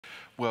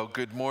Well,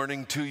 good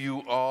morning to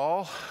you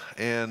all,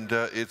 and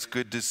it's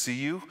good to see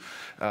you.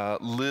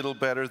 Little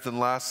better than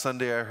last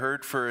Sunday, I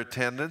heard, for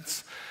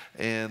attendance,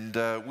 and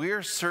we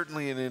are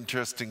certainly in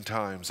interesting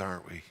times,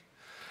 aren't we?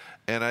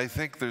 And I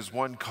think there's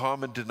one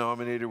common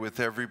denominator with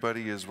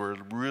everybody is we're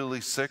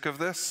really sick of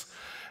this,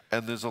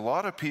 and there's a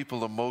lot of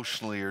people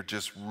emotionally are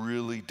just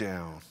really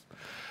down.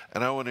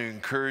 And I want to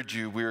encourage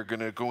you, we're going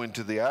to go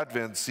into the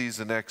Advent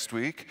season next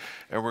week,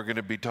 and we're going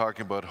to be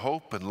talking about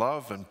hope and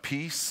love and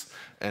peace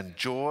and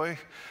joy.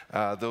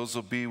 Those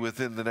will be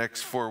within the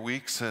next 4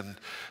 weeks. And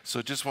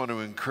so just want to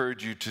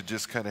encourage you to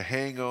just kind of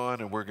hang on,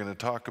 and we're going to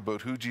talk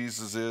about who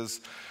Jesus is,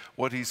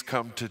 what he's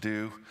come to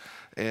do.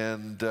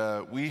 And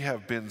we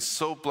have been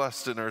so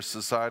blessed in our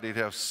society to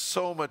have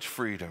so much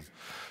freedom,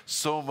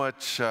 so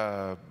much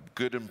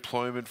good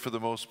employment for the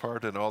most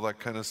part and all that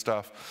kind of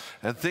stuff.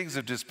 And things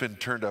have just been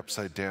turned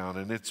upside down,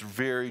 and it's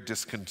very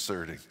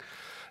disconcerting.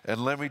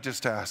 And let me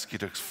just ask you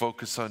to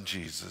focus on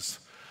Jesus,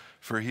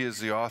 for he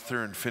is the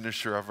author and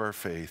finisher of our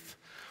faith.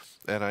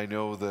 And I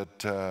know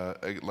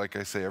that, like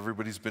I say,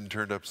 everybody's been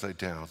turned upside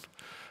down.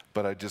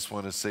 But I just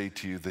want to say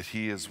to you that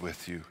he is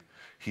with you.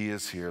 He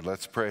is here.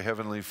 Let's pray.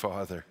 Heavenly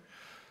Father,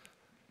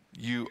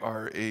 you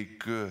are a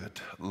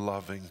good,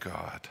 loving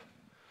God.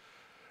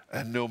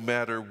 And no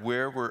matter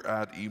where we're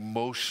at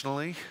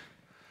emotionally,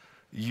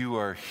 you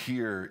are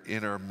here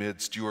in our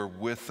midst. You are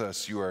with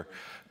us. You are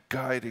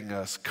guiding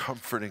us,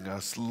 comforting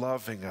us,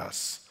 loving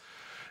us.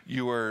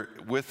 You are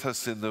with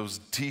us in those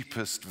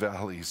deepest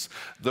valleys.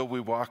 Though we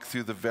walk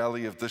through the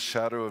valley of the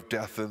shadow of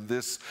death, and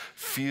this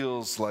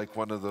feels like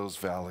one of those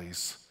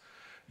valleys,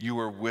 you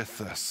are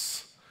with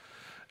us.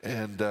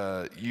 And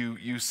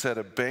you set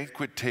a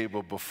banquet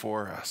table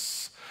before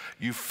us.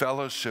 You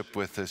fellowship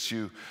with us.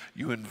 You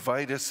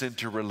invite us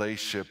into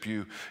relationship.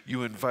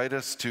 You invite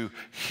us to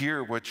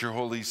hear what your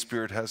Holy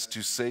Spirit has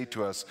to say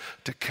to us,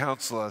 to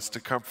counsel us, to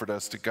comfort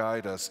us, to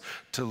guide us,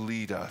 to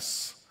lead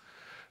us.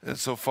 And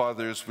so,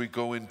 Father, as we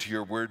go into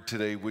your word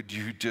today, would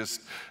you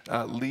just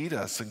lead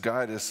us and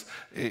guide us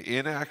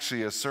in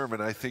actually a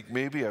sermon? I think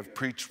maybe I've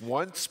preached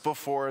once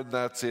before, and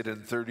that's it,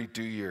 in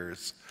 32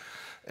 years.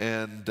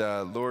 And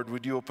Lord,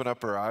 would you open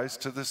up our eyes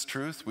to this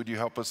truth? Would you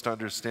help us to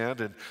understand?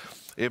 And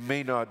it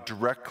may not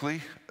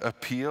directly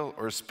appeal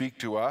or speak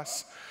to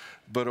us,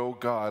 but oh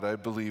God, I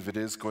believe it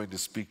is going to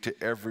speak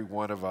to every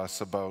one of us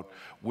about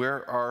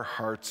where our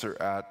hearts are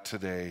at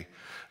today.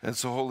 And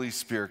so, Holy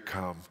Spirit,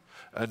 come,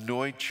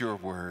 anoint your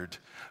word.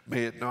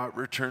 May it not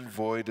return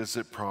void as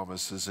it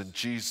promises. In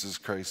Jesus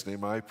Christ's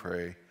name I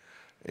pray.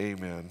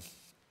 Amen.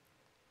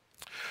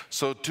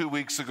 So 2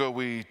 weeks ago,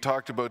 we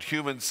talked about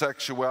human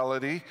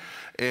sexuality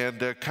and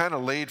kind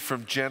of laid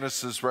from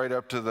Genesis right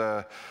up to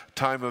the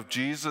time of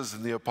Jesus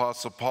and the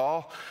Apostle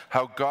Paul,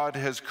 how God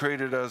has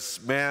created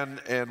us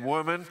man and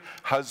woman,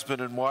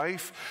 husband and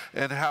wife,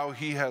 and how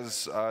he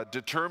has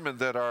determined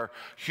that our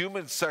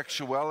human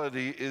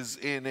sexuality is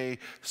in a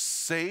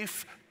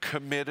safe,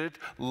 committed,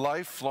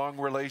 lifelong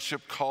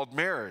relationship called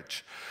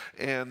marriage.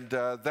 And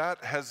that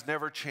has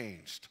never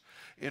changed.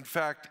 In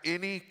fact,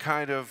 any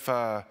kind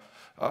of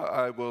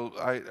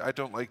I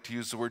don't like to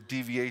use the word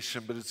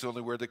deviation, but it's the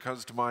only word that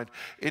comes to mind.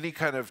 Any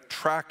kind of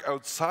track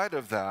outside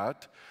of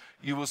that,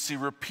 you will see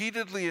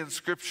repeatedly in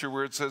Scripture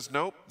where it says,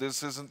 nope,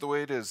 this isn't the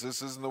way it is.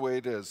 This isn't the way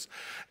it is.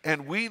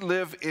 And we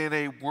live in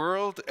a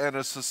world and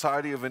a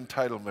society of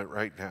entitlement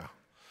right now.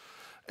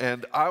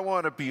 And I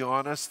want to be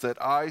honest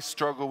that I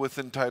struggle with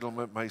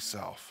entitlement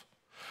myself.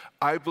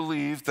 I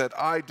believe that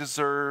I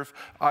deserve,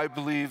 I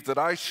believe that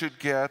I should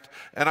get,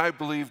 and I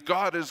believe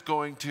God is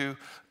going to,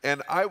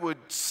 and I would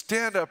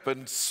stand up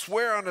and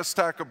swear on a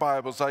stack of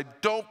Bibles, I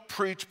don't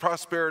preach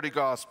prosperity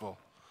gospel.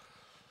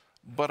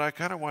 But I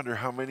kind of wonder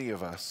how many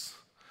of us,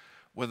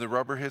 when the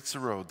rubber hits the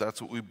road, that's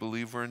what we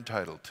believe we're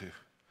entitled to.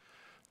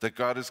 That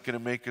God is going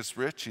to make us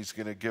rich, he's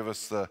going to give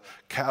us the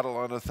cattle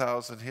on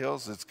 1,000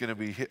 hills, it's going to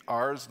be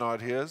ours, not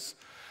his.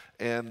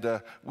 And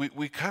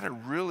we kind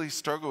of really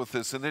struggle with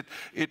this. And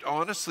it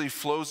honestly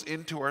flows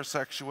into our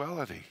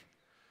sexuality.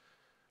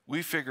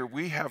 We figure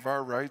we have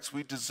our rights.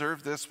 We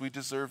deserve this. We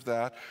deserve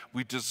that.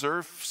 We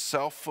deserve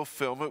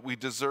self-fulfillment. We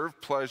deserve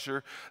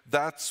pleasure.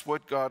 That's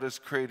what God has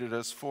created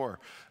us for.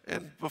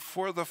 And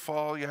before the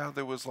fall, yeah,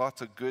 there was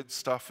lots of good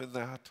stuff in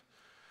that.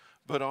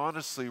 But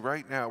honestly,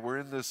 right now, we're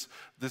in this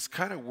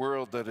kind of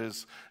world that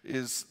is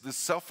this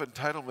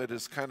self-entitlement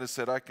has kind of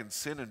said, I can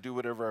sin and do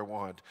whatever I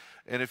want.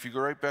 And if you go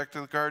right back to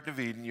the Garden of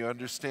Eden, you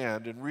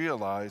understand and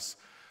realize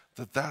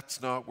that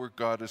that's not where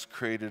God has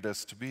created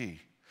us to be.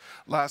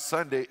 Last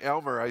Sunday,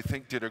 Elmer, I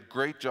think, did a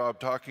great job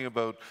talking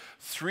about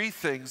 3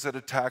 things that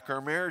attack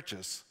our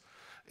marriages.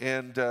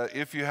 And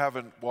if you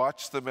haven't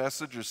watched the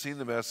message or seen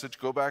the message,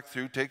 go back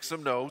through, take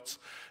some notes,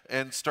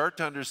 and start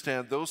to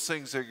understand those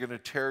things that are going to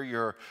tear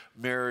your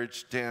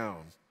marriage down.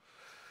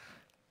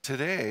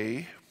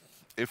 Today,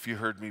 if you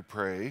heard me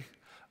pray,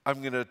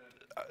 I'm going to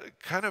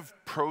kind of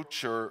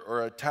approach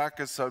or attack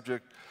a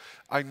subject.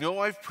 I know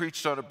I've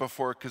preached on it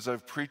before because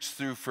I've preached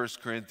through 1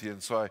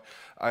 Corinthians, so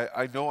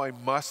I know I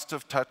must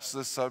have touched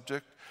this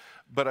subject,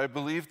 But I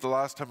believe the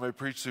last time I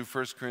preached through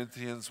 1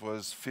 Corinthians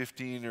was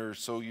 15 or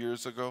so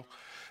years ago.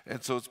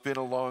 And so it's been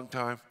a long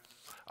time.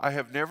 I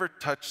have never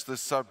touched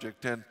this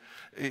subject. And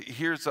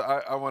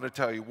I want to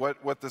tell you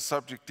what the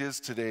subject is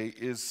today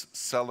is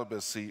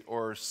celibacy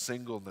or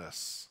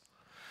singleness.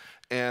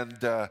 And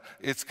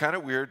it's kind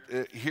of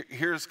weird.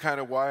 Here's kind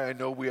of why I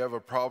know we have a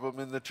problem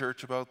in the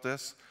church about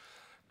this.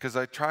 Because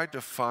I tried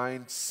to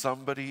find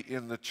somebody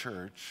in the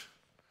church,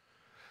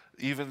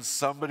 even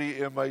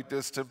somebody in my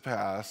distant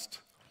past,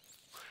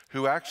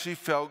 who actually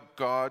felt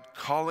God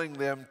calling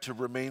them to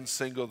remain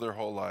single their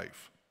whole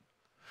life.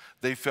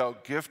 They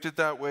felt gifted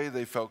that way,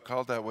 they felt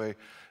called that way,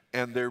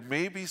 and there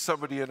may be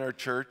somebody in our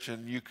church,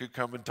 and you could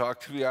come and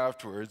talk to me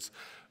afterwards,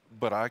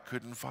 but I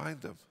couldn't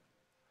find them.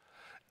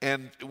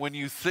 And when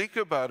you think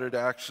about it,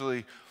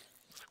 actually,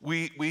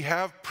 we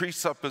have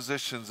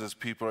presuppositions as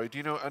people, right? Do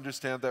you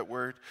understand that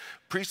word?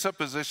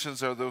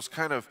 Presuppositions are those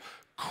kind of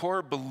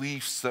core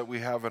beliefs that we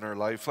have in our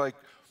life, like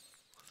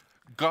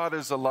God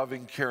is a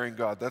loving, caring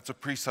God. That's a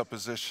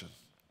presupposition.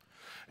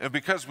 And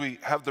because we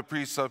have the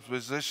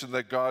presupposition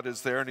that God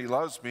is there and he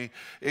loves me,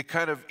 it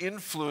kind of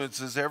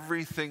influences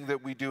everything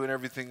that we do and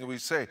everything that we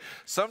say.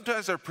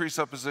 Sometimes our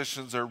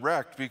presuppositions are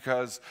wrecked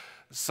because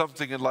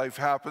something in life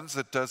happens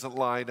that doesn't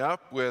line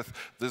up with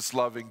this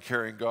loving,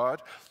 caring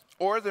God.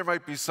 Or there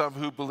might be some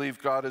who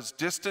believe God is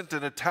distant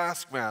and a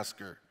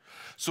taskmaster.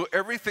 So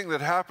everything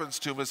that happens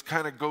to him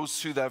kind of goes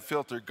through that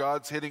filter.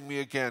 God's hitting me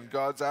again.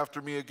 God's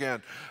after me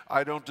again.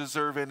 I don't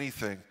deserve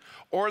anything.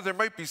 Or there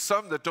might be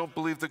some that don't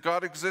believe that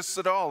God exists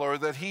at all, or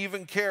that he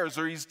even cares,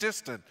 or he's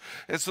distant.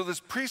 And so this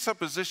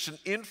presupposition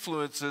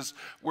influences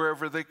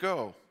wherever they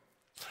go.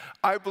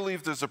 I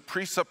believe there's a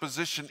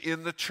presupposition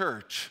in the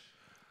church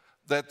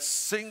that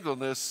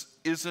singleness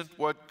isn't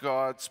what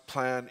God's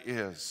plan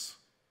is.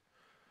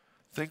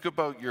 Think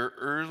about your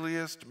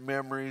earliest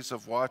memories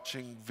of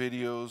watching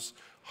videos,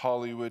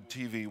 Hollywood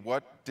TV.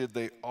 What did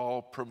they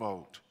all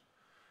promote?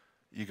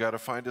 You got to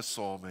find a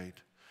soulmate.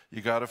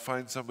 You got to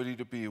find somebody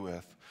to be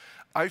with.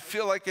 I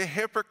feel like a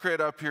hypocrite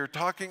up here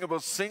talking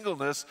about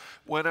singleness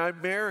when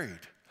I'm married.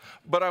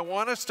 But I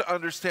want us to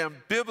understand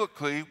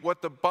biblically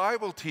what the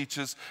Bible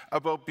teaches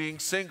about being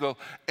single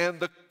and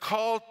the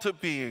call to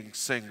being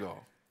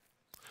single.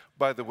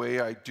 By the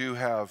way, I do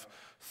have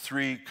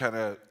 3 kind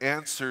of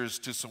answers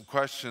to some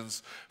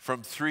questions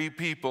from 3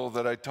 people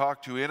that I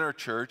talked to in our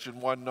church and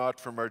one not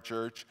from our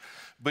church.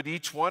 But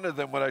each one of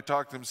them, when I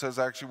talk to them, says,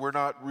 actually, we're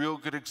not real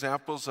good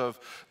examples of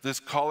this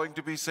calling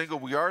to be single.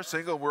 We are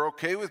single. We're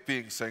okay with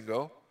being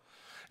single.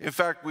 In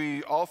fact,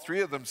 all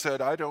 3 of them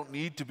said, I don't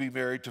need to be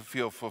married to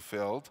feel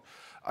fulfilled.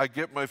 I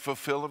get my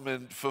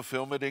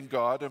fulfillment in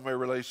God and my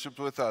relationship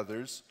with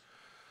others.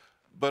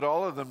 But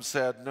all of them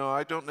said, no,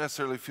 I don't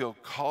necessarily feel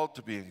called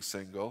to being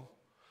single.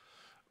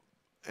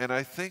 And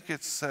I think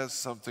it says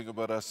something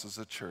about us as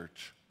a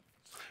church.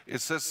 It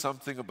says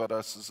something about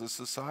us as a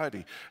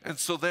society. And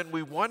so then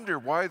we wonder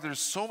why there's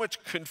so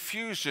much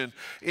confusion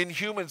in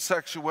human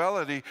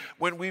sexuality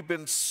when we've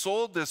been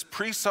sold this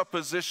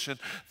presupposition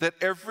that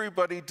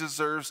everybody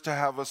deserves to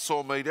have a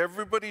soulmate.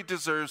 Everybody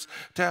deserves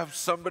to have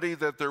somebody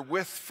that they're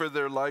with for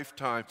their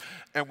lifetime.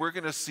 And we're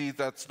going to see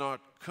that's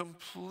not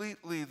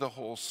completely the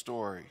whole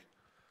story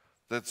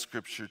that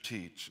Scripture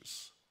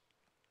teaches.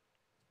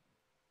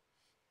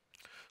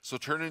 So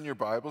turn in your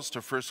Bibles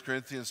to 1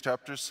 Corinthians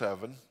chapter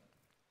 7,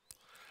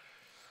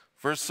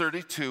 verse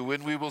 32,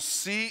 and we will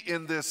see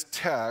in this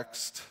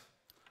text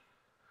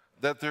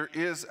that there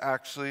is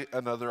actually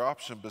another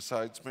option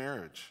besides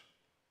marriage.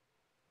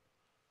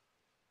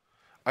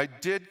 I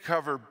did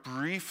cover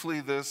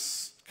briefly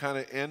this, kind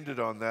of ended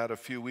on that a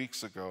few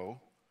weeks ago,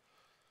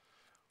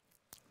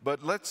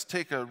 but let's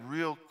take a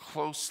real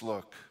close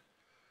look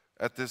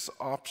at this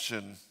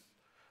option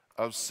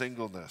of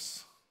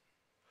singleness.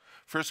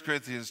 1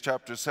 Corinthians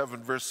chapter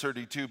 7, verse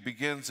 32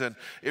 begins, and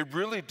it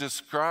really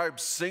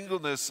describes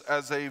singleness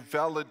as a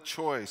valid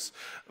choice.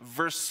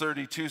 Verse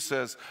 32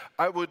 says,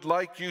 I would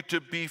like you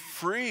to be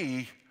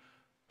free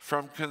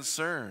from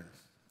concern.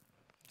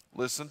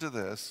 Listen to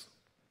this.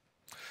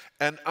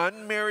 An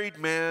unmarried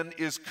man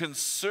is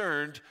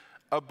concerned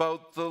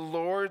about the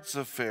Lord's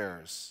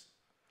affairs,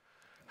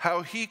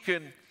 how he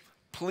can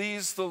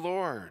please the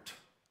Lord.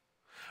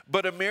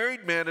 But a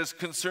married man is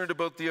concerned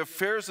about the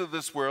affairs of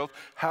this world,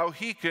 how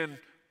he can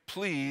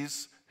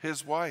please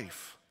his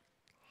wife.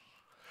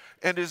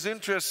 And his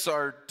interests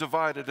are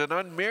divided. An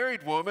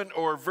unmarried woman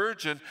or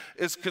virgin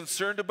is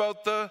concerned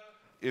about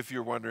if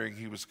you're wondering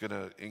he was going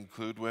to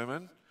include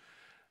women,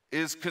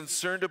 is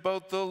concerned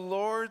about the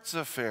Lord's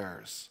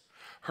affairs.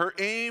 Her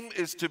aim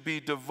is to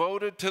be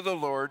devoted to the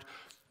Lord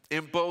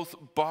in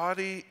both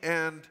body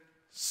and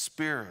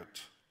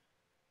spirit.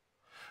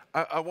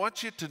 I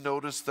want you to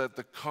notice that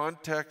the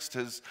context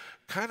has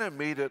kind of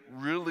made it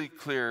really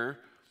clear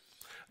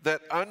that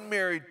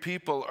unmarried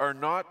people are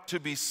not to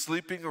be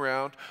sleeping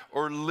around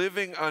or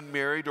living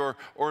unmarried or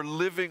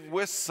living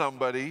with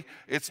somebody.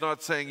 It's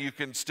not saying you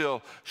can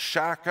still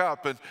shack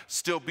up and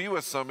still be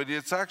with somebody.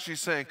 It's actually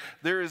saying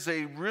there is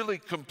a really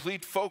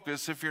complete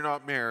focus, if you're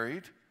not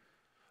married,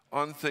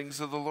 on things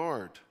of the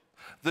Lord.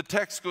 The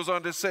text goes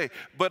on to say,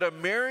 but a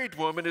married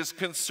woman is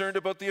concerned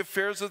about the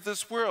affairs of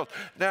this world.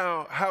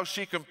 Now, how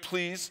she can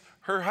please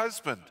her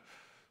husband.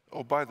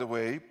 Oh, by the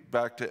way,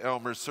 back to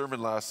Elmer's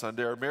sermon last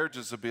Sunday, our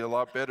marriages would be a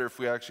lot better if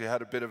we actually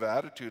had a bit of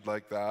attitude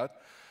like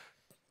that.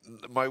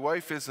 My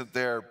wife isn't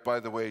there, by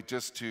the way,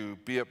 just to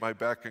be at my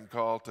beck and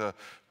call, to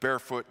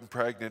barefoot and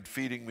pregnant,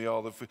 feeding me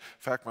all the food. In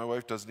fact, my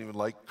wife doesn't even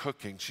like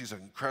cooking. She's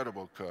an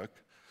incredible cook.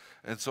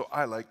 And so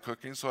I like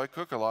cooking, so I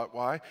cook a lot.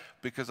 Why?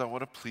 Because I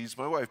want to please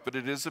my wife. But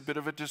it is a bit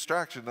of a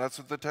distraction. That's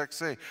what the text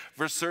says.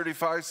 Verse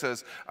 35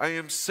 says, I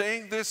am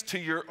saying this to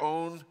your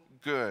own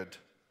good.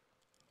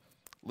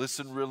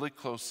 Listen really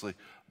closely.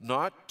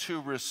 Not to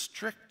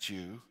restrict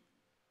you,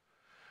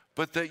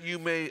 but that you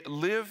may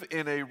live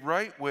in a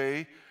right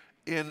way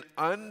in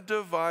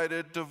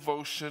undivided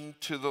devotion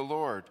to the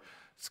Lord.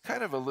 It's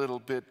kind of a little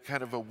bit,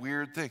 kind of a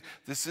weird thing.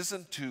 This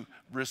isn't to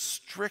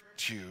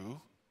restrict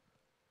you,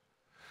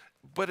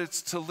 but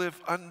it's to live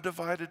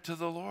undivided to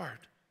the Lord.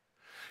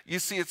 You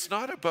see, it's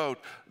not about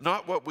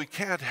not what we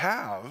can't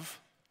have.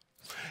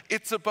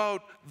 It's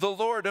about the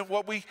Lord and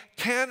what we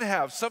can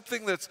have,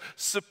 something that's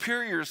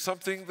superior,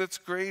 something that's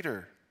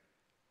greater.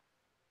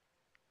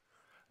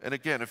 And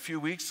again, a few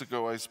weeks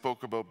ago, I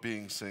spoke about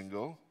being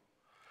single.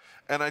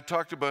 And I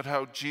talked about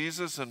how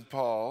Jesus and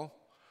Paul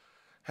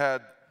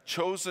had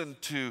chosen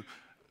to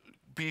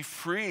be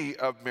free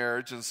of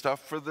marriage and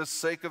stuff for the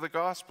sake of the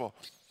gospel.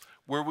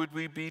 Where would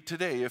we be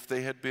today if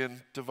they had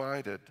been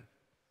divided?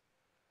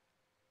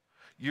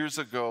 Years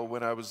ago,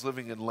 when I was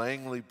living in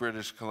Langley,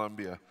 British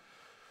Columbia,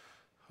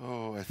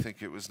 I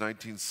think it was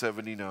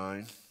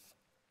 1979.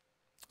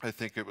 I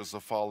think it was the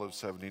fall of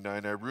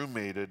 79. I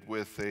roommated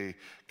with a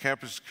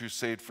Campus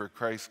Crusade for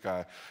Christ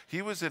guy.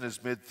 He was in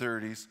his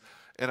mid-30s.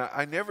 And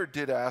I never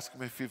did ask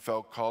him if he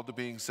felt called to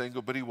being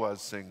single, but he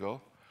was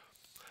single.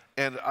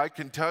 And I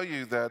can tell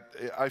you that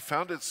I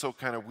found it so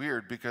kind of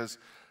weird because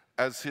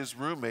as his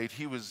roommate,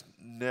 he was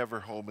never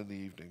home in the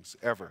evenings,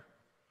 ever.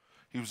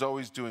 He was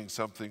always doing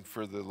something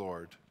for the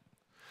Lord.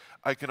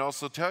 I can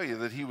also tell you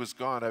that he was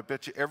gone, I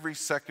bet you, every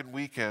second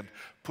weekend,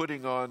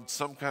 putting on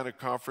some kind of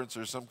conference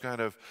or some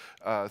kind of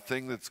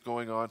thing that's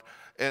going on.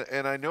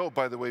 And I know,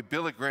 by the way,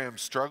 Billy Graham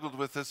struggled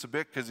with this a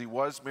bit because he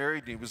was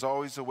married and he was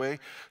always away.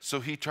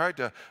 So he tried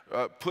to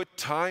put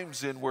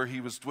times in where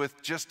he was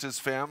with just his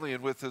family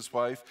and with his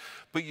wife.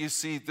 But you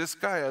see, this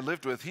guy I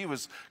lived with, he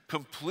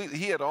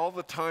had all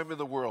the time in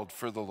the world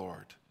for the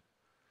Lord.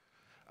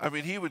 I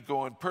mean, he would go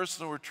on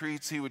personal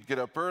retreats. He would get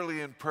up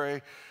early and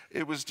pray.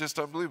 It was just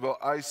unbelievable.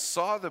 I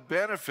saw the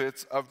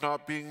benefits of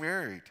not being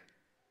married.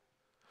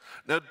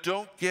 Now,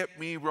 don't get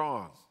me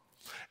wrong.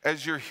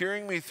 As you're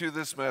hearing me through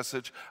this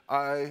message,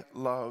 I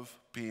love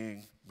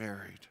being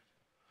married.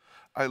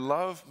 I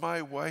love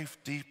my wife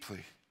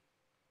deeply.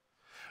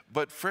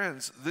 But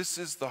friends, this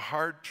is the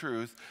hard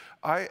truth.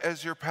 I,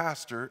 as your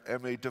pastor,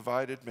 am a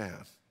divided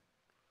man.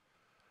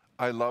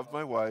 I love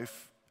my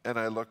wife, and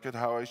I look at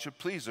how I should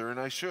please her, and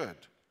I should.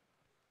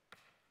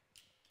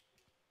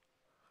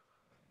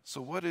 So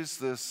what is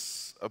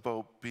this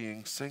about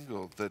being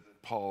single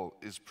that Paul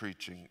is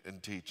preaching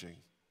and teaching?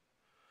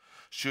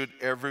 Should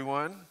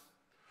everyone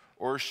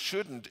or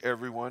shouldn't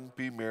everyone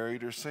be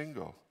married or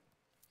single?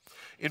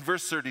 In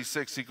verse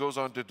 36, he goes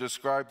on to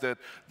describe that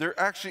there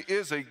actually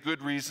is a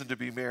good reason to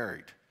be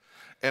married.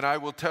 And I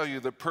will tell you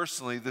that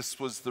personally, this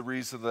was the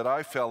reason that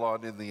I fell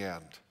on in the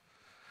end.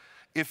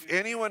 If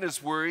anyone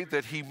is worried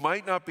that he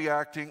might not be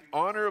acting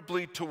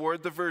honorably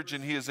toward the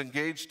virgin he is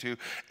engaged to,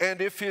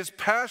 and if his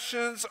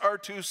passions are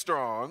too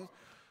strong,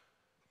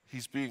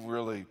 he's being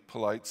really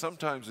polite.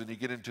 Sometimes when you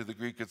get into the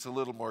Greek, it's a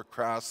little more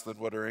crass than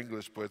what our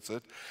English puts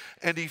it.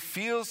 And he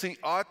feels he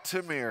ought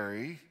to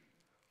marry,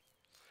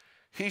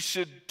 he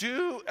should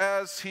do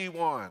as he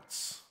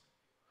wants.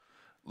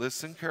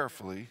 Listen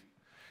carefully.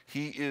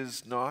 He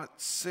is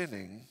not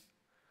sinning.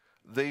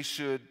 They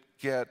should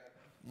get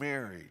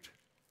married.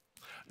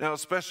 Now,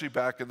 especially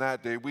back in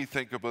that day, we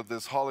think about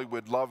this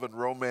Hollywood love and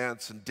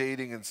romance and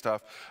dating and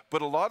stuff.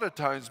 But a lot of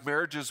times,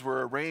 marriages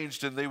were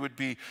arranged and they would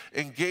be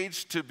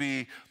engaged to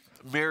be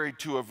married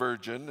to a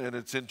virgin. And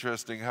it's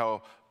interesting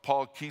how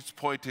Paul keeps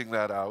pointing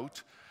that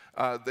out.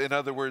 In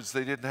other words,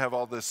 they didn't have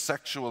all this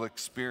sexual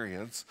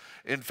experience.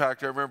 In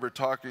fact, I remember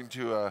talking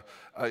to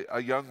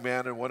a young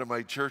man in one of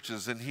my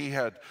churches, and he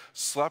had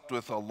slept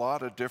with a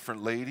lot of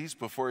different ladies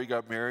before he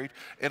got married.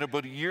 And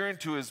about a year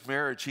into his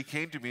marriage, he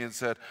came to me and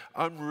said,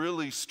 I'm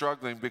really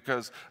struggling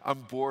because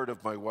I'm bored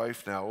of my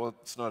wife now. Well,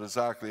 it's not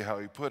exactly how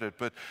he put it,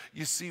 but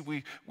you see,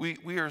 we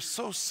are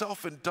so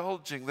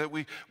self-indulging that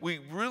we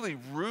really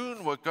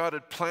ruin what God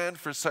had planned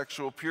for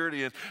sexual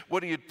purity and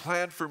what he had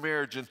planned for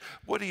marriage and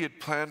what he had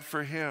planned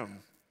for him.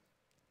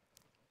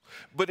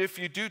 But if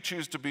you do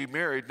choose to be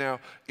married, now,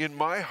 in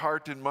my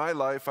heart, in my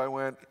life, I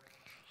went,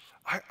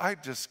 I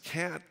just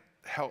can't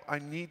help. I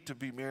need to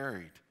be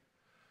married.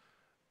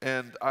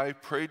 And I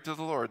prayed to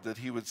the Lord that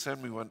he would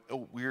send me one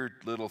weird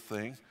little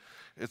thing.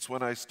 It's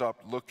when I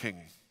stopped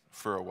looking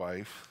for a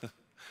wife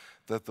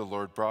that the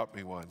Lord brought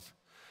me one.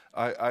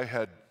 I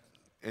had,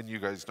 and you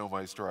guys know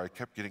my story, I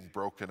kept getting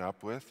broken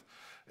up with.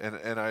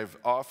 And I've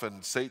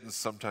often, Satan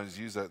sometimes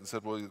used that and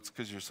said, well, it's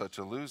because you're such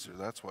a loser.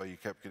 That's why you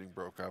kept getting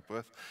broke up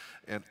with.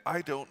 And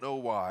I don't know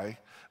why.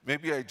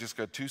 Maybe I just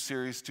got too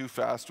serious too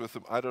fast with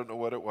him. I don't know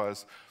what it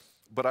was.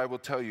 But I will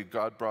tell you,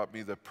 God brought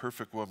me the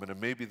perfect woman. And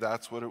maybe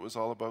that's what it was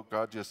all about.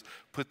 God just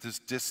put this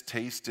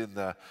distaste in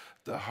the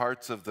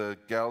hearts of the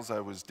gals I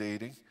was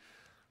dating.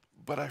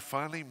 But I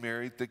finally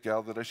married the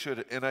gal that I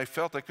should. And I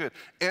felt I could.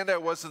 And I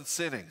wasn't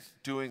sinning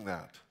doing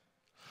that.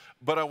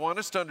 But I want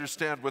us to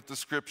understand what the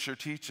scripture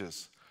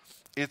teaches.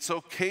 It's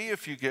okay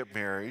if you get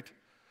married,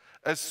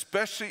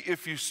 especially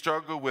if you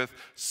struggle with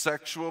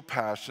sexual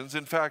passions.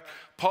 In fact,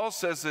 Paul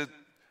says it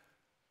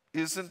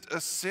isn't a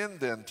sin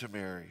then to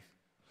marry.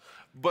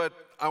 But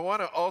I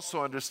want to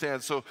also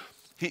understand, so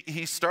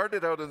he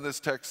started out in this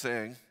text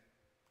saying,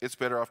 it's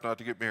better off not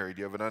to get married.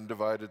 You have an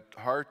undivided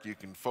heart. You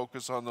can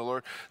focus on the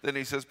Lord. Then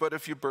he says, but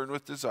if you burn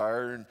with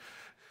desire and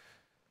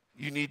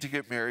you need to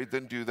get married,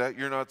 then do that.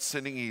 You're not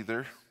sinning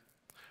either.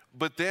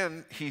 But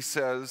then he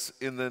says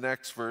in the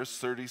next verse,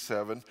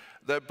 37,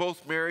 that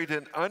both married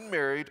and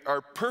unmarried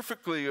are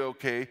perfectly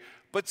okay,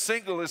 but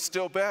single is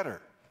still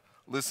better.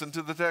 Listen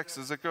to the text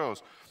as it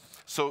goes.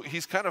 So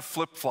he's kind of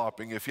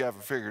flip-flopping if you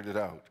haven't figured it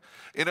out.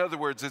 In other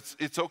words,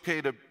 it's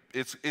okay to,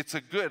 it's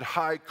a good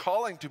high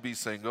calling to be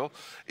single.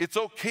 It's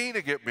okay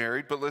to get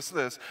married, but listen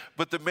to this.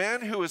 But the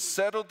man who has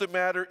settled the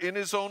matter in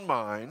his own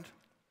mind,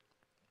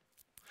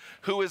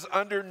 who is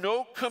under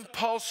no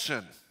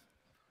compulsion,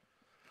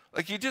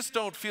 like you just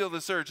don't feel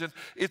this urge. And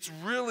it's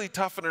really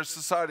tough in our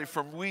society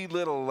from wee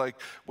little, like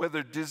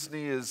whether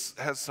Disney has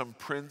some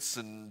prince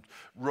and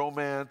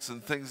romance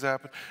and things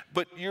happen.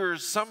 But you're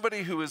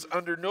somebody who is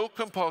under no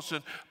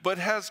compulsion, but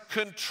has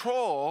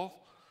control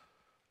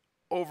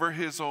over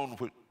his own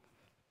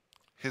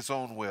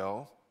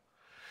will,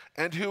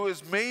 and who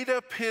has made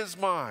up his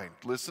mind,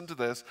 listen to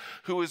this,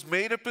 who has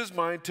made up his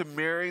mind to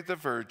marry the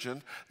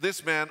virgin.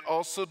 This man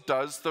also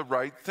does the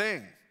right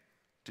thing.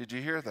 Did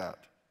you hear that?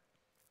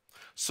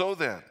 So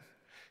then,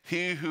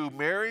 he who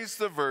marries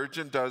the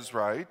virgin does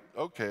right.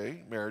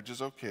 Okay, marriage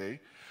is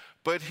okay.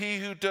 But he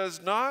who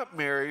does not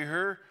marry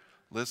her,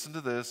 listen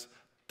to this,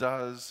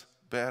 does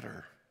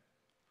better.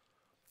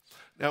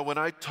 Now, when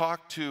I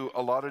talk to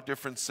a lot of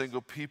different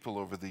single people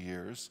over the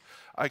years,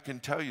 I can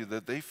tell you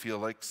that they feel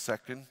like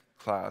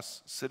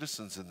second-class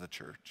citizens in the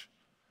church.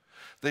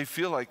 They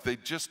feel like they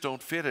just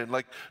don't fit in.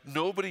 Like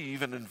nobody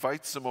even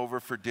invites them over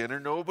for dinner.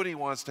 Nobody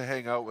wants to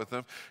hang out with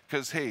them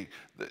because, hey,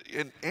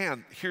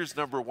 and here's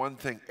number one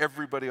thing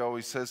everybody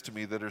always says to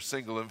me that are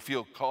single and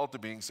feel called to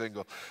being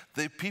single.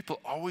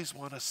 People always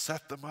want to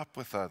set them up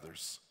with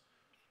others.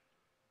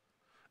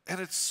 And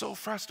it's so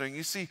frustrating.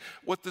 You see,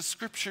 what the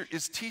scripture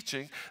is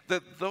teaching,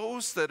 that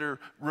those that are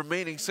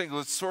remaining single,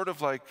 it's sort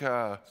of like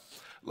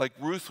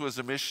Ruth was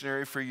a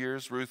missionary for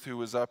years. Ruth, who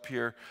was up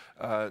here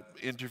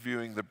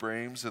interviewing the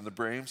Brames and the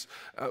Brames.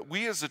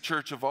 We as a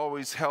church have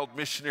always held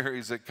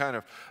missionaries at kind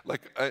of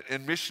like,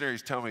 and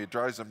missionaries tell me it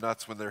drives them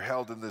nuts when they're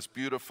held in this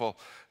beautiful,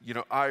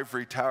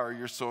 ivory tower.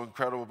 You're so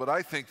incredible. But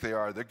I think they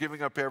are. They're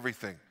giving up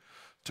everything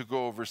to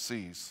go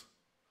overseas.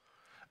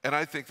 And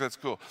I think that's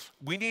cool.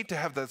 We need to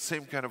have that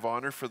same kind of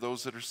honor for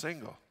those that are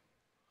single.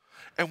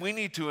 And we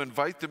need to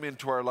invite them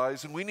into our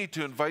lives, and we need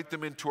to invite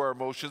them into our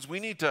emotions.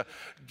 We need to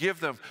give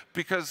them,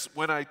 because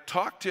when I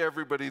talk to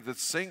everybody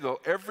that's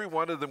single, every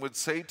one of them would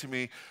say to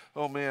me,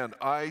 oh man,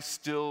 I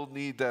still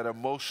need that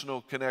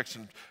emotional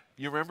connection.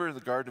 You remember in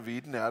the Garden of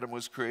Eden, Adam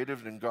was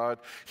created and God,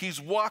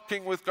 he's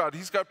walking with God.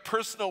 He's got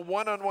personal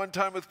one-on-one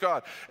time with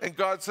God. And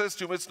God says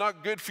to him, it's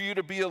not good for you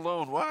to be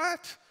alone.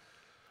 What?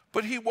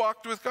 But he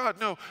walked with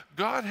God. No,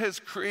 God has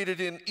created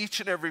in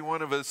each and every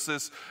one of us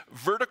this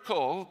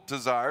vertical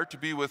desire to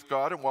be with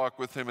God and walk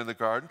with him in the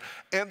garden,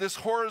 and this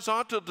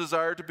horizontal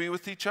desire to be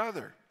with each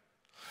other.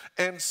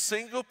 And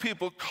single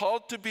people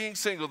called to being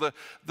single,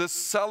 the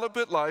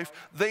celibate life,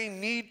 they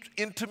need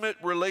intimate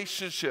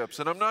relationships.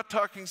 And I'm not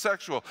talking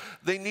sexual.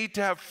 They need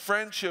to have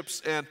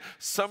friendships and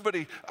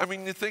somebody. I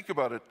mean, you think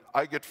about it.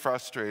 I get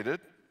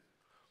frustrated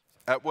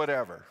at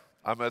whatever.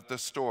 I'm at the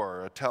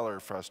store, a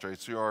teller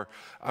frustrates me, or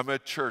I'm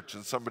at church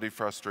and somebody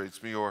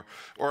frustrates me, or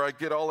I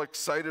get all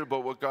excited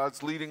about what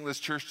God's leading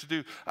this church to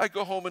do. I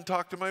go home and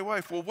talk to my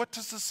wife. Well, what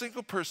does the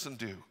single person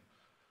do?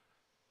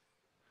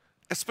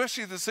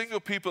 Especially the single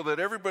people that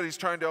everybody's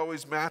trying to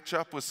always match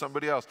up with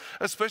somebody else.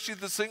 Especially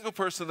the single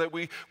person that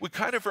we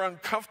kind of are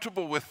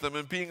uncomfortable with them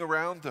and being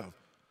around them.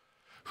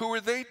 Who are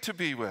they to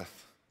be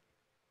with?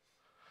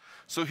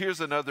 So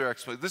here's another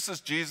explanation. This is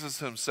Jesus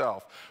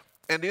himself.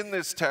 And in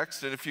this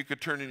text, and if you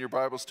could turn in your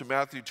Bibles to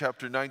Matthew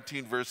chapter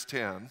 19, verse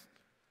 10,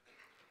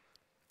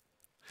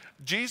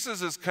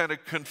 Jesus is kind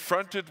of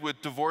confronted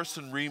with divorce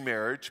and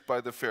remarriage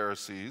by the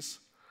Pharisees,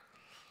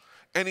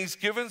 and he's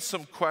given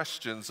some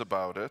questions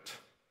about it.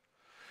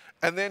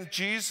 And then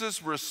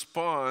Jesus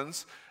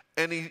responds,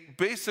 and he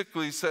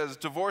basically says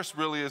divorce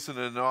really isn't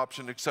an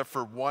option except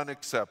for one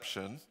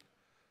exception.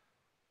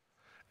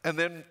 And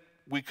then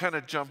we kind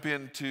of jump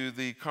into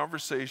the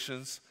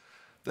conversations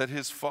that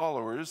his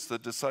followers, the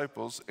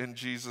disciples, and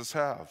Jesus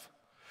have.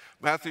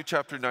 Matthew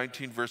chapter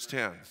 19, verse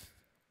 10.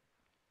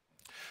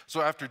 So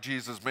after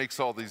Jesus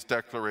makes all these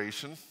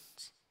declarations,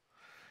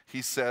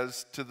 he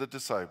says to the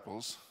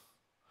disciples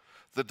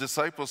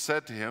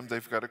said to him,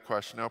 they've got a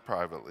question now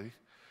privately,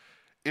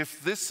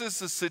 if this is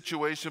the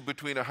situation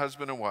between a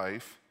husband and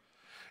wife,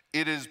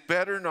 it is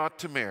better not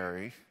to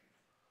marry.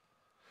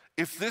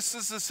 If this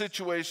is the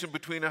situation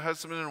between a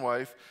husband and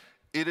wife,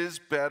 it is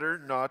better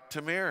not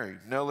to marry.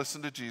 Now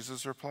listen to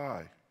Jesus'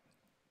 reply.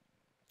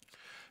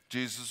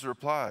 Jesus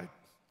replied,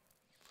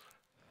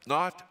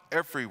 not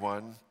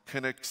everyone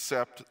can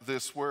accept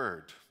this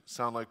word.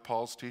 Sound like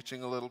Paul's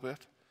teaching a little bit?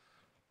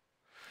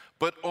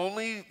 But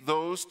only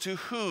those to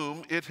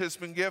whom it has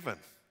been given.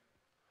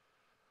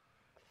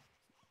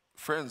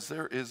 Friends,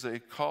 there is a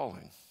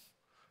calling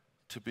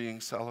to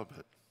being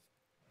celibate.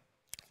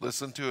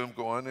 Listen to him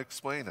go on and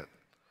explain it.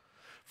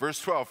 Verse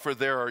 12, for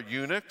there are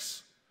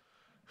eunuchs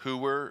who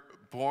were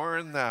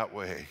born that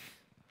way.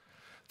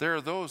 There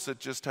are those that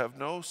just have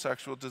no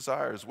sexual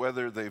desires,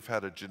 whether they've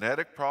had a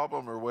genetic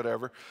problem or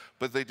whatever,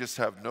 but they just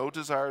have no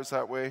desires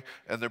that way,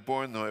 and they're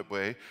born that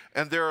way.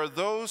 And there are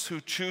those who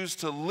choose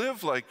to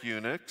live like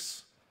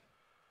eunuchs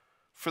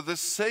for the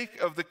sake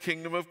of the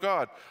kingdom of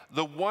God.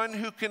 The one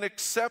who can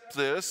accept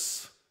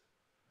this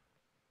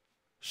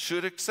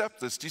should accept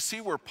this. Do you see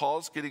where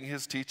Paul's getting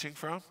his teaching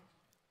from?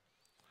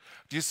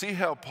 Do you see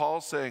how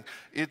Paul's saying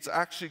it's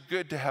actually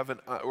good to have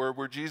or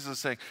where Jesus is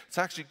saying it's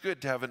actually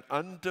good to have an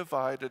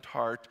undivided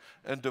heart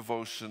and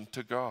devotion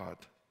to God?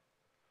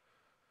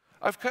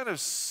 I've kind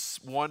of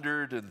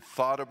wondered and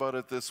thought about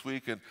it this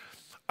week, and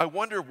I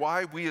wonder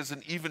why we as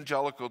an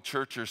evangelical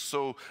church are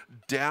so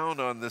down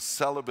on this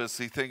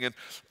celibacy thing. And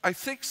I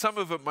think some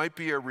of it might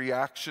be a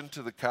reaction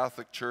to the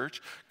Catholic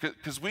Church,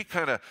 because we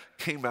kind of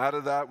came out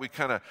of that. We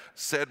kind of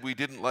said we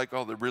didn't like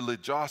all the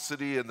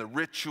religiosity and the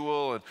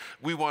ritual, and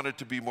we wanted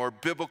to be more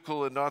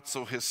biblical and not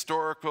so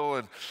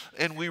historical.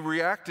 And we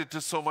reacted to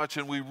so much,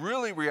 and we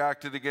really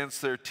reacted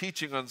against their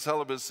teaching on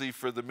celibacy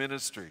for the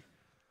ministry.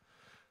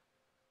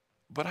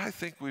 But I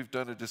think we've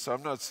done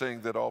I'm not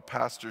saying that all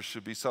pastors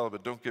should be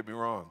celibate, don't get me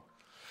wrong.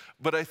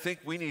 But I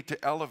think we need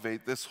to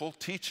elevate this whole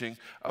teaching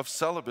of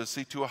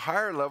celibacy to a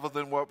higher level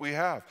than what we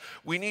have.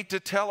 We need to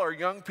tell our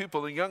young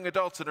people and young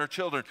adults and our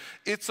children,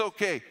 it's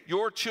okay,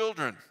 your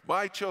children,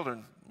 my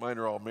children, mine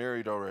are all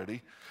married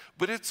already,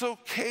 but it's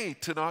okay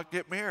to not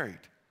get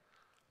married.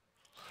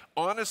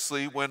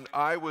 Honestly, when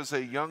I was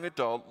a young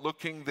adult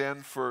looking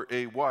then for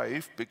a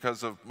wife,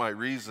 because of my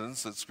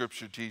reasons that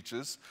Scripture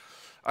teaches,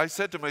 I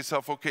said to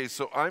myself, okay,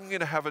 so I'm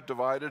going to have a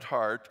divided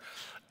heart,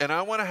 and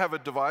I want to have a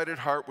divided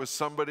heart with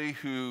somebody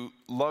who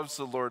loves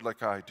the Lord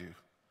like I do.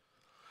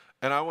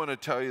 And I want to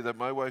tell you that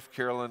my wife,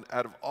 Carolyn,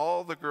 out of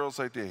all the girls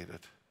I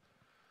dated,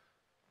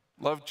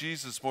 loved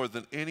Jesus more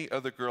than any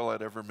other girl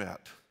I'd ever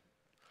met.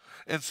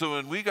 And so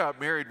when we got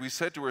married, we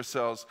said to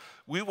ourselves,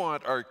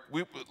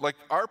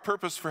 our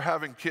purpose for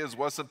having kids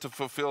wasn't to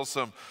fulfill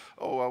some,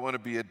 oh, I want to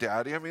be a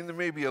daddy. I mean, there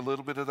may be a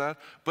little bit of that.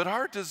 But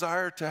our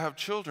desire to have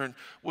children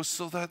was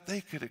so that they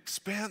could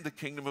expand the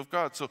kingdom of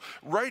God. So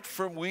right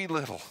from wee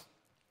little,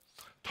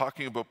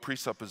 talking about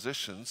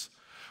presuppositions,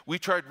 we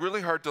tried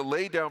really hard to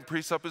lay down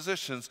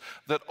presuppositions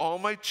that all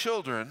my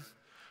children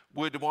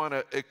would want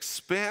to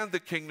expand the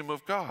kingdom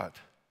of God.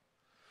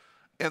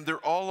 And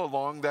they're all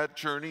along that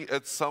journey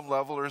at some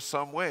level or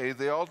some way.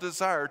 They all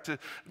desire to.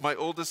 My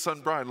oldest son,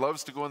 Brian,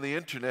 loves to go on the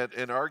internet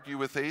and argue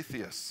with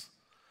atheists.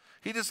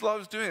 He just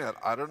loves doing that.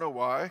 I don't know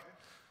why,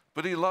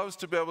 but he loves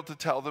to be able to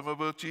tell them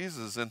about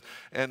Jesus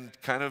and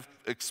kind of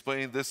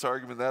explain this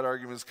argument, that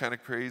argument is kind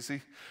of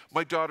crazy.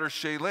 My daughter,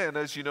 Shaylin,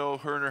 as you know,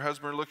 her and her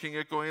husband are looking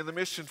at going in the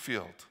mission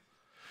field.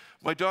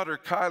 My daughter,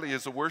 Kylie,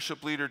 is a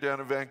worship leader down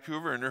in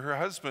Vancouver, and her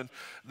husband,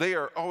 they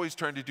are always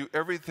trying to do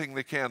everything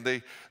they can.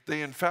 They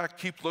in fact,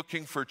 keep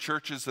looking for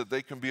churches that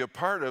they can be a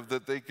part of,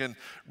 that they can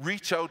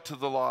reach out to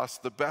the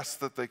lost the best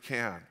that they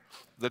can.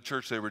 The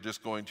church they were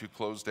just going to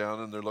closed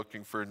down, and they're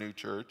looking for a new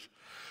church.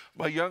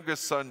 My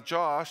youngest son,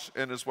 Josh,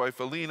 and his wife,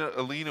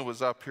 Alina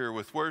was up here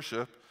with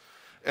worship.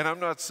 And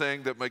I'm not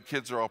saying that my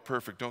kids are all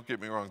perfect, don't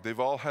get me wrong. They've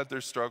all had their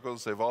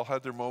struggles, they've all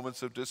had their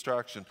moments of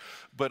distraction.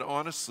 But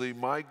honestly,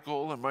 my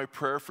goal and my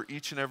prayer for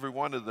each and every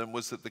one of them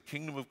was that the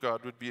kingdom of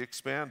God would be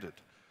expanded.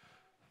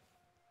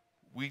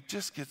 We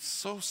just get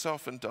so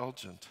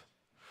self-indulgent.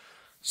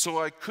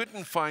 So I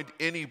couldn't find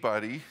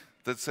anybody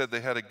that said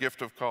they had a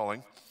gift of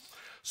calling.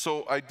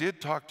 So I did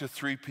talk to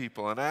 3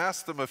 people, and I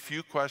asked them a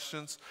few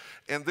questions,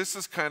 and this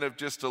is kind of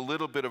just a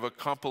little bit of a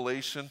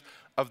compilation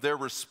of their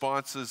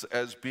responses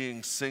as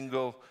being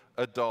single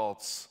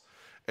adults.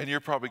 And you're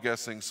probably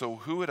guessing, so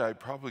who would I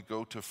probably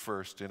go to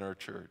first in our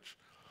church?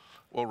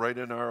 Well, right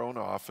in our own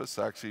office,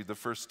 actually the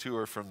first 2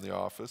 are from the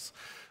office.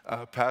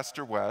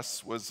 Pastor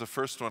Wes was the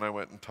first one I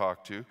went and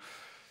talked to.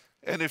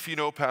 And if you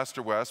know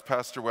Pastor Wes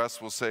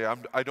will say,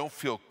 I don't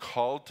feel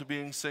called to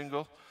being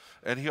single.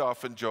 And he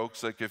often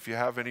jokes, like, if you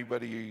have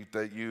anybody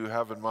that you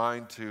have in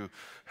mind to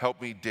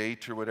help me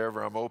date or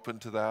whatever, I'm open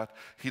to that.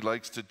 He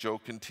likes to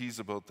joke and tease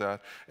about that.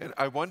 And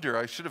I wonder,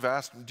 I should have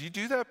asked him, do you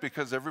do that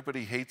because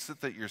everybody hates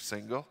it that you're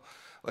single?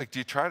 Like, do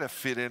you try to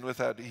fit in with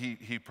that?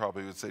 He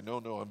probably would say, no,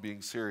 I'm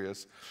being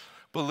serious.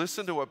 But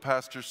listen to what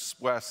Pastor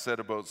West said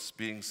about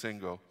being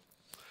single.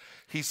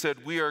 He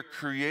said, "We are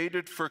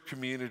created for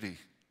community,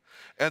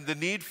 and the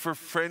need for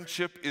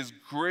friendship is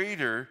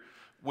greater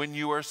when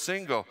you are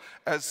single.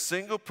 As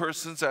single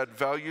persons add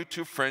value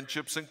to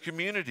friendships and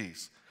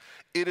communities.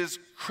 It is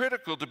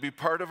critical to be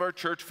part of our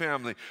church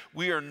family.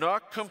 We are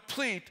not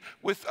complete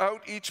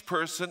without each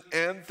person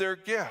and their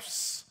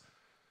gifts."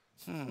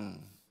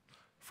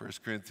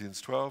 1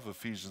 Corinthians 12,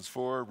 Ephesians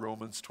 4,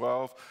 Romans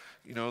 12,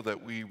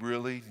 that we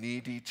really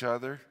need each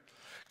other.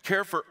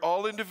 Care for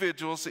all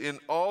individuals in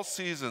all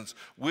seasons,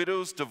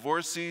 widows,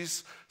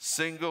 divorcees,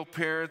 single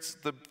parents,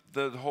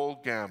 the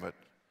whole gamut.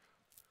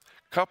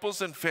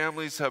 Couples and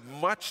families have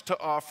much to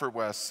offer,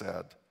 West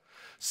said.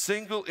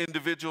 Single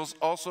individuals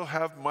also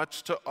have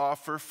much to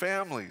offer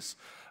families.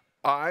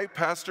 I,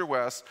 Pastor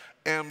West,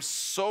 am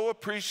so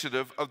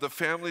appreciative of the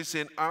families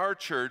in our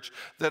church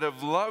that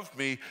have loved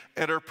me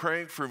and are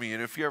praying for me.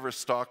 And if you ever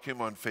stalk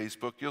him on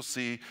Facebook,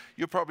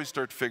 you'll probably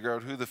start to figure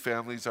out who the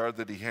families are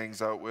that he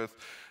hangs out with.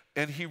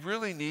 And he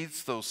really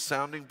needs those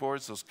sounding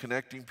boards, those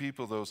connecting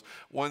people, those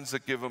ones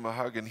that give him a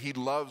hug. And he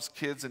loves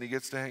kids and he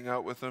gets to hang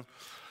out with them.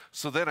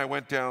 So then I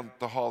went down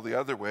the hall the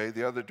other way,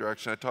 the other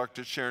direction. I talked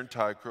to Sharon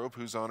Tycrope,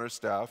 who's on our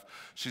staff.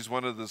 She's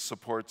one of the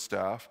support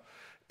staff.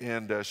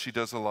 And she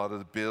does a lot of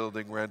the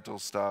building rental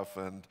stuff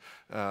and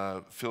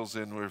fills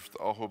in with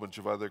a whole bunch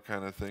of other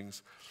kind of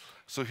things.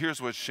 So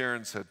here's what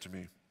Sharon said to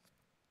me.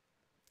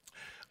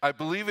 "I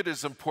believe it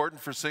is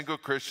important for single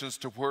Christians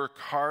to work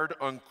hard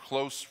on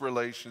close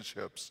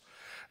relationships,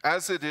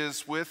 as it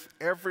is with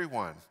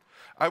everyone.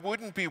 I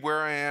wouldn't be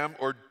where I am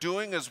or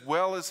doing as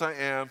well as I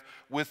am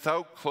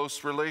without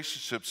close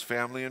relationships,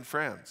 family and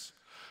friends.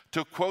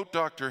 To quote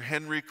Dr.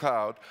 Henry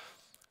Cloud,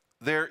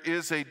 there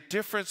is a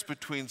difference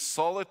between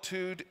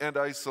solitude and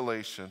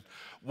isolation.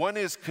 One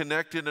is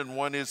connected and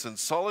one isn't.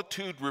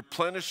 Solitude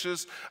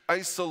replenishes,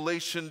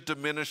 isolation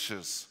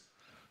diminishes."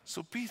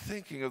 So be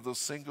thinking of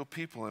those single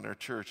people in our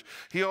church.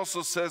 He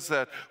also says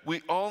that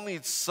we all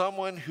need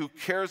someone who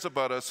cares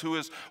about us, who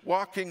is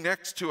walking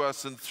next to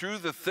us and through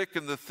the thick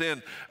and the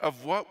thin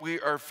of what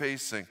we are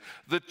facing.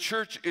 The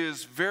church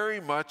is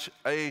very much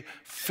a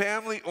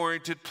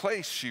family-oriented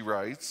place, she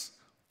writes,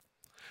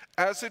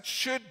 as it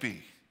should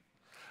be.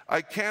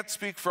 "I can't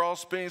speak for all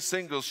Spain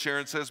singles,"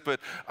 Sharon says, "but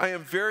I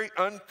am very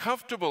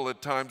uncomfortable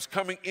at times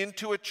coming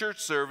into a church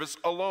service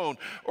alone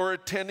or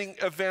attending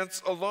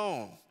events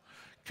alone.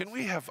 Can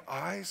we have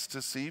eyes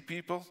to see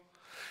people?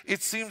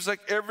 It seems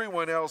like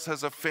everyone else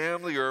has a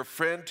family or a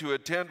friend to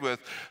attend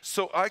with,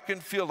 so I can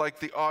feel like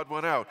the odd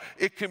one out.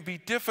 It can be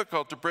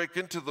difficult to break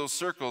into those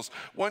circles.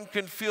 One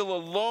can feel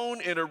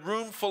alone in a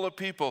room full of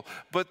people,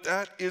 but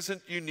that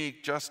isn't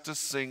unique just to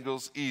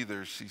singles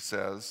either," she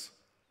says.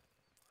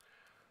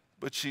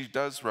 But she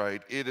does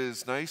write, "It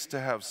is nice to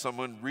have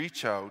someone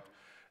reach out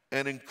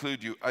and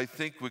include you. I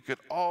think we could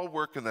all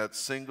work in that,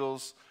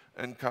 singles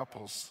and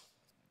couples."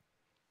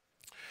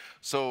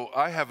 So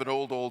I have an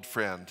old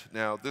friend.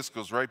 Now, this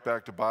goes right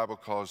back to Bible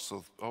college,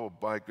 so, oh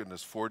my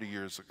goodness, 40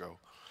 years ago.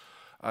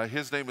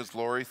 His name is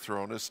Laurie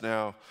Thronis.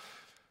 Now,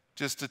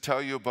 just to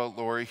tell you about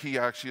Laurie, he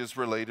actually is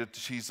related.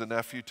 She's a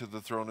nephew to the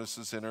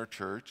Thronises in our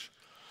church.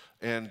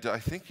 And I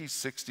think he's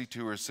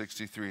 62 or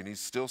 63, and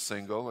he's still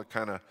single. I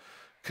kind of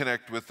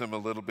connect with him a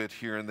little bit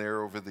here and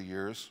there over the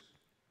years.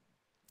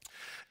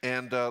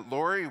 And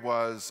Laurie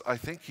I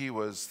think he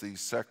was the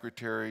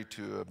secretary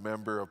to a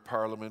member of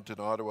Parliament in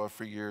Ottawa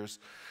for years.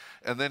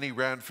 And then he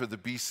ran for the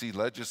BC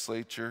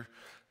legislature,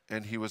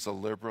 and he was a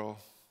liberal.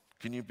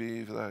 Can you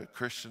believe that a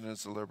Christian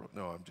is a liberal?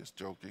 No, I'm just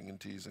joking and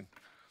teasing.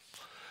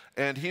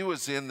 And he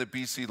was in the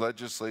BC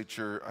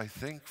legislature, I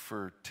think,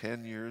 for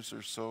 10 years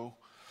or so.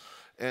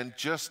 And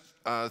just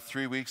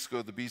 3 weeks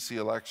ago, the BC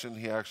election,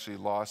 he actually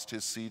lost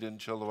his seat in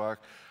Chilliwack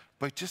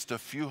by just a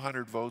few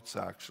hundred votes,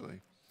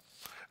 actually.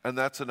 And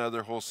that's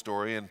another whole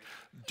story. And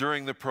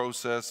during the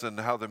process and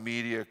how the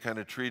media kind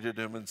of treated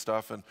him and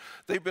stuff, and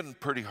they've been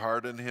pretty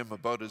hard on him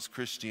about his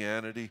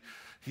Christianity.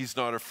 He's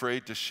not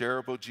afraid to share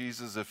about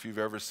Jesus if you've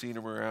ever seen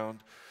him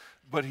around.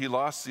 But he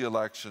lost the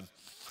election.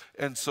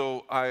 And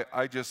so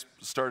I just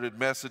started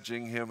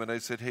messaging him, and I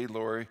said, "Hey,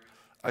 Laurie,"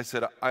 I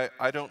said,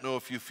 I don't know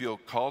if you feel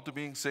called to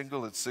being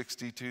single at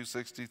 62,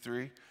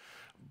 63.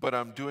 But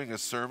I'm doing a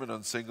sermon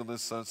on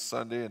singleness on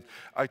Sunday, and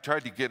I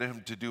tried to get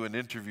him to do an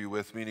interview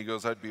with me, and he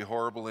goes, "I'd be a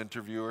horrible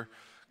interviewer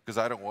because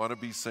I don't want to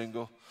be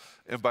single."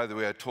 And by the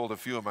way, I told a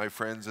few of my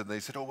friends, and they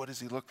said, "Oh, what does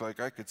he look like?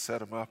 I could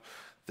set him up."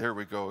 There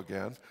we go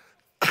again.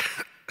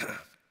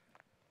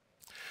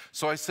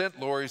 So I sent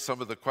Laurie some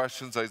of the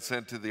questions I'd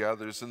sent to the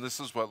others, and this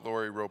is what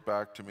Laurie wrote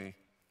back to me.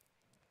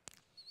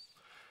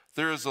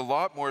 "There is a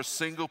lot more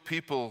single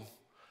people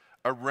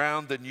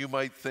around than you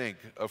might think."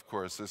 Of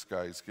course, this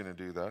guy is going to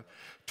do that.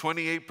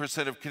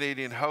 28% of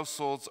Canadian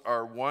households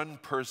are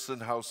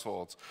one-person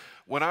households.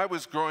 When I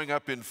was growing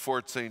up in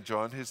Fort St.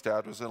 John, his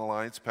dad was an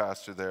Alliance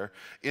pastor there.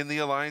 In the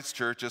Alliance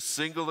Church, a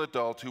single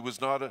adult who was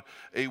not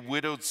a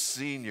widowed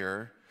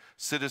senior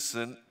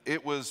citizen,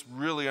 it was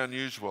really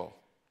unusual.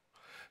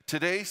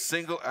 Today,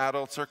 single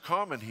adults are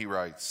common, he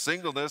writes.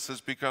 Singleness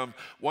has become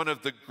one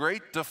of the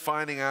great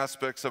defining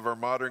aspects of our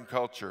modern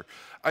culture.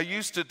 I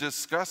used to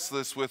discuss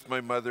this with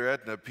my mother,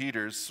 Edna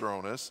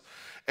Peters-Thronis,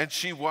 and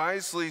she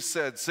wisely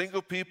said,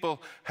 single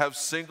people have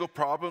single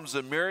problems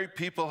and married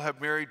people have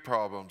married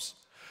problems.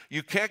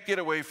 You can't get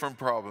away from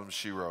problems,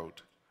 she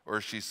wrote, or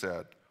she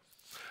said.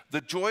 The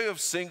joy of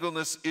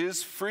singleness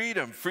is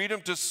freedom,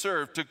 freedom to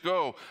serve, to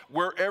go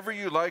wherever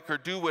you like or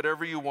do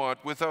whatever you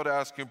want without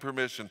asking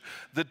permission.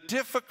 The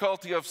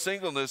difficulty of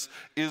singleness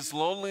is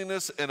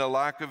loneliness and a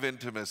lack of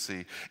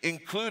intimacy,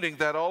 including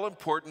that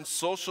all-important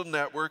social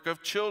network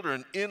of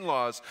children,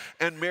 in-laws,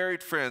 and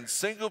married friends.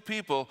 Single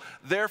people,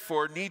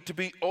 therefore, need to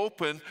be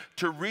open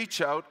to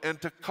reach out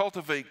and to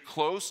cultivate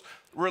close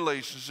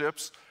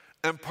relationships.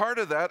 And part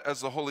of that,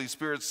 as the Holy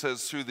Spirit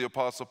says through the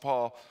Apostle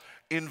Paul,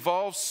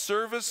 involves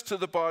service to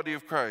the body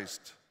of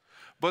Christ.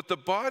 But the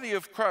body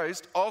of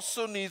Christ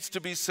also needs to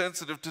be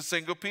sensitive to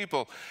single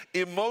people.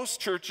 In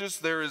most churches,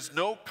 there is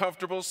no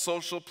comfortable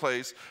social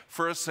place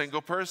for a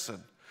single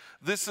person.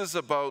 This is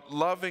about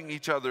loving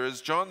each other.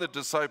 As John the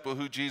disciple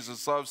who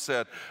Jesus loved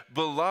said,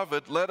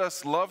 "Beloved, let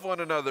us love one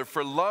another,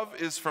 for love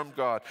is from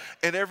God.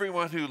 And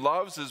everyone who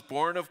loves is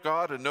born of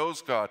God and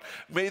knows God."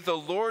 May the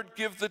Lord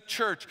give the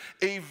church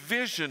a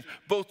vision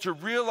both to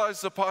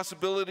realize the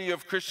possibility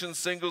of Christian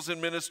singles in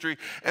ministry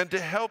and to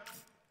help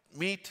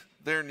meet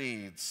their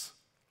needs.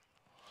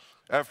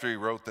 After he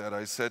wrote that,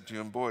 I said to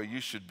him, "Boy,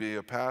 you should be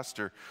a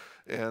pastor."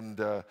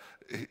 And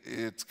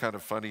it's kind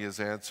of funny,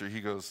 his answer.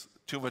 He goes,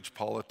 "Too much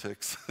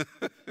politics."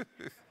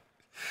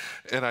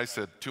 And I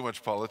said, "Too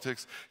much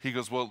politics?" He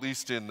goes, "Well, at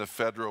least in the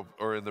federal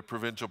or in the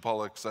provincial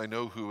politics, I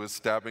know who is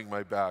stabbing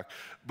my back."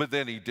 But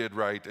then he did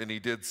write, and he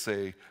did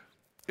say,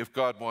 if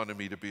God wanted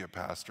me to be a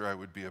pastor, I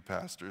would be a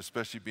pastor.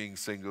 Especially being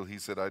single, he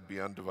said I'd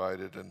be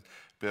undivided and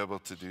be able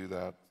to do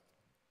that.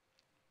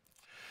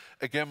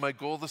 Again, my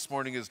goal this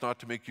morning is not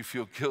to make you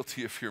feel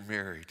guilty if you're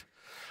married.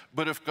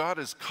 But if God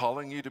is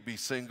calling you to be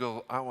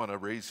single, I want to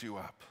raise you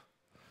up.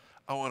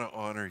 I want to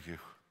honor you.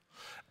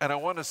 And I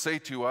want to say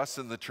to us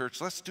in the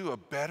church, let's do a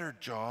better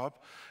job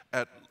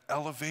at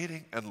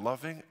elevating and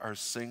loving our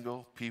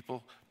single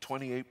people.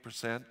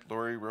 28%,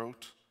 Lori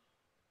wrote.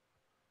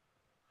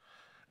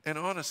 And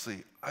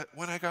honestly,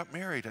 when I got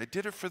married, I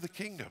did it for the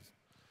kingdom.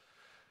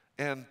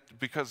 And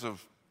because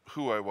of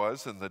who I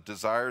was and the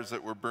desires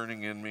that were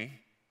burning in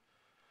me.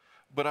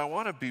 But I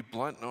want to be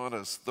blunt and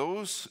honest.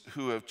 Those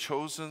who have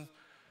chosen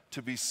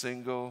to be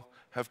single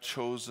have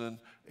chosen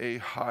a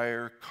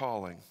higher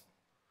calling.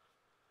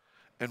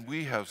 And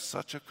we have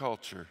such a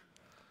culture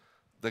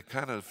that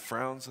kind of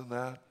frowns on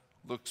that,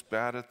 looks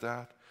bad at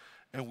that.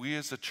 And we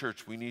as a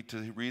church, we need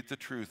to read the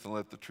truth and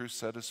let the truth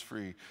set us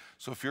free.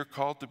 So if you're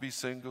called to be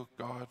single,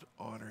 God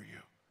honor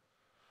you.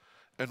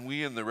 And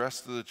we and the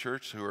rest of the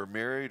church who are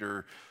married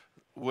or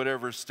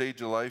whatever stage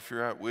of life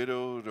you're at,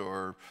 widowed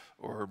or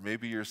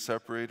maybe you're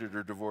separated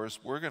or divorced,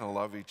 we're going to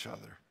love each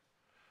other.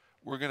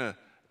 We're going to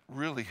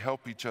really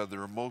help each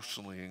other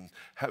emotionally and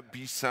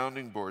be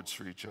sounding boards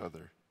for each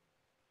other.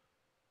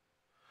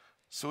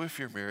 So if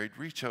you're married,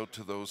 reach out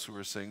to those who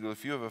are single.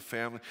 If you have a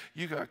family,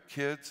 you got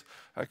kids,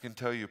 I can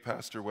tell you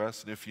Pastor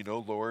West, and if you know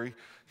Lori,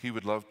 he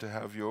would love to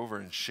have you over.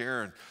 And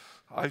Sharon,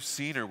 I've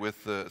seen her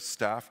with the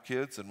staff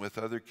kids and with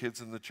other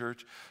kids in the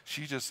church.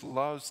 She just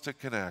loves to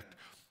connect.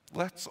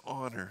 Let's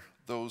honor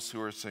those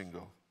who are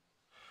single.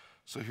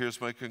 So here's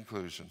my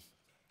conclusion.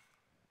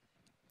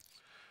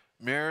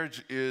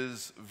 Marriage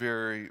is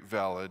very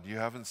valid. You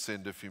haven't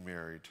sinned if you're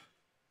married.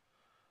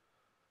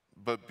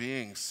 But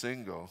being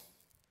single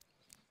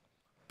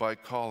by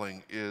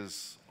calling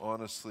is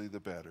honestly the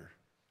better,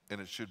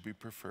 and it should be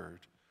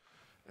preferred.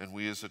 And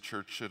we as a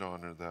church should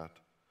honor that.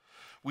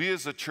 We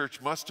as a church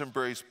must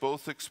embrace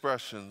both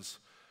expressions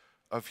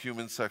of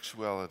human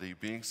sexuality,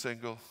 being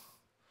single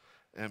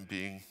and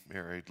being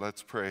married.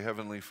 Let's pray.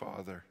 Heavenly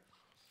Father,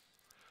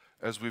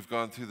 as we've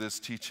gone through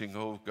this teaching,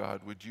 oh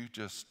God, would you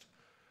just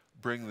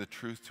bring the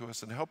truth to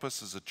us and help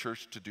us as a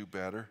church to do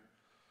better?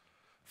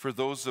 For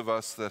those of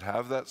us that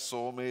have that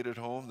soulmate at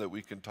home that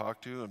we can talk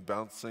to and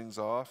bounce things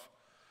off,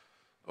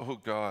 oh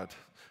God,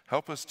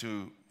 help us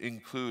to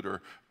include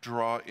or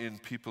draw in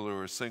people who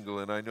are single.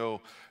 And I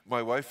know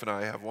my wife and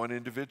I have one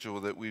individual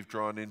that we've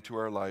drawn into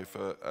our life,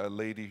 a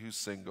lady who's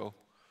single.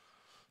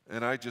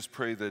 And I just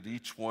pray that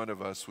each one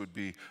of us would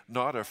be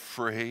not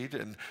afraid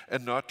and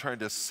not trying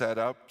to set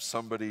up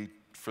somebody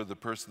for the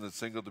person that's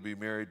single to be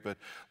married, but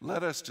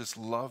let us just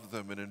love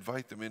them and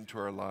invite them into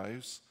our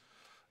lives.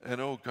 And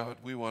oh God,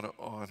 we want to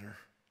honor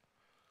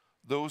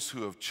those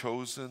who have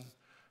chosen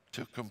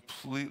to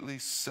completely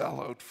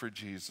sell out for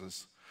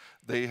Jesus.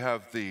 They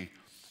have the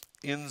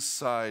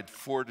inside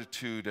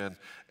fortitude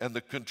and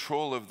the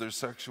control of their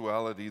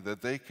sexuality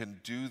that they can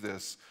do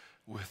this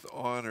with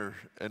honor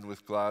and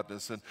with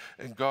gladness.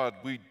 And God,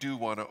 we do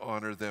want to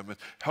honor them and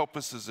help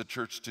us as a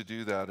church to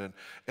do that.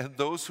 And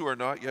those who are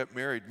not yet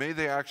married, may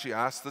they actually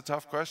ask the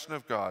tough question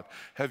of God.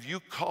 Have you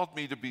called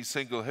me to be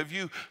single? Have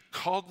you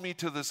called me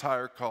to this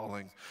higher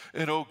calling?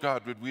 And oh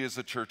God, would we as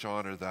a church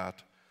honor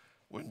that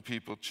when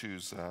people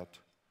choose that?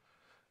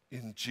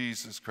 In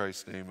Jesus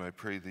Christ's name I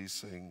pray these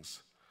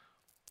things.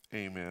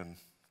 Amen.